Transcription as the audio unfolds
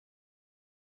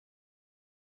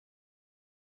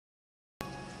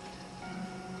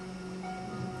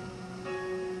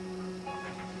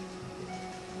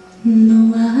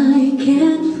No, I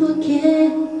can't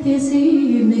forget this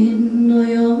evening or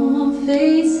your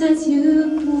face as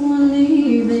you were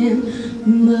leaving.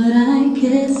 But I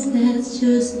guess that's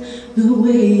just the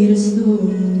way the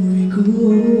story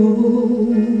goes.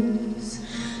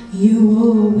 You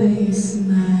always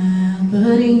smile,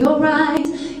 but in your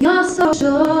eyes your soul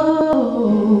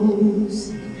shows.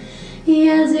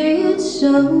 Yes, it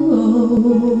shows.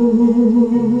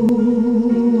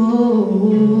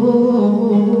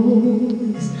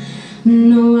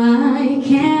 No, I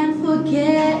can't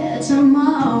forget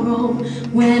tomorrow.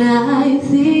 When I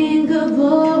think of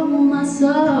all my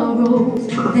sorrows,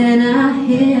 then I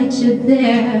hit you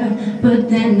there, but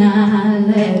then I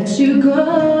let you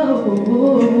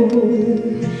go.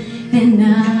 And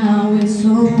now it's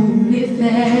only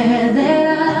fair that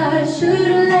I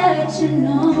should let you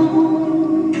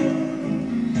know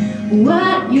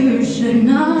what you should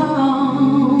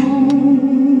know.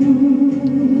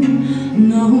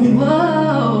 No,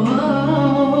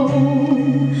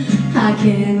 I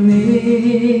can't live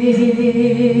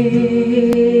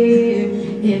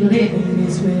if living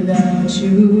is without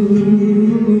you.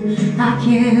 I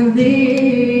can't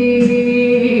live,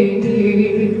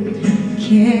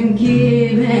 can't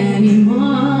give anymore.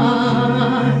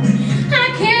 I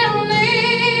can't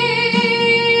live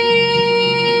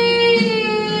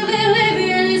if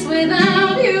living is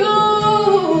without you.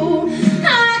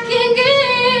 I can't give,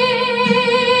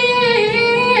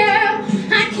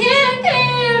 I can't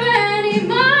give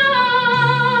anymore.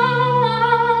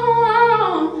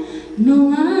 No,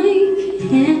 I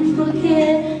can't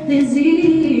forget this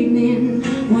evening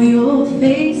when your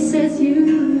face says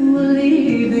you were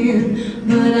leaving.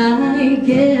 But I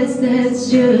guess that's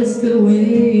just the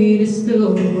way the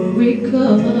story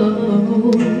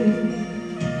goes.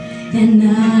 And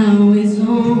now it's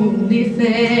only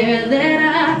fair that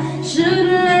I should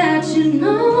let you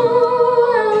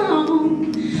know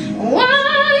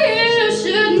what you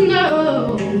should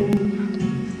know.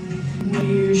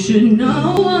 You should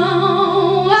know.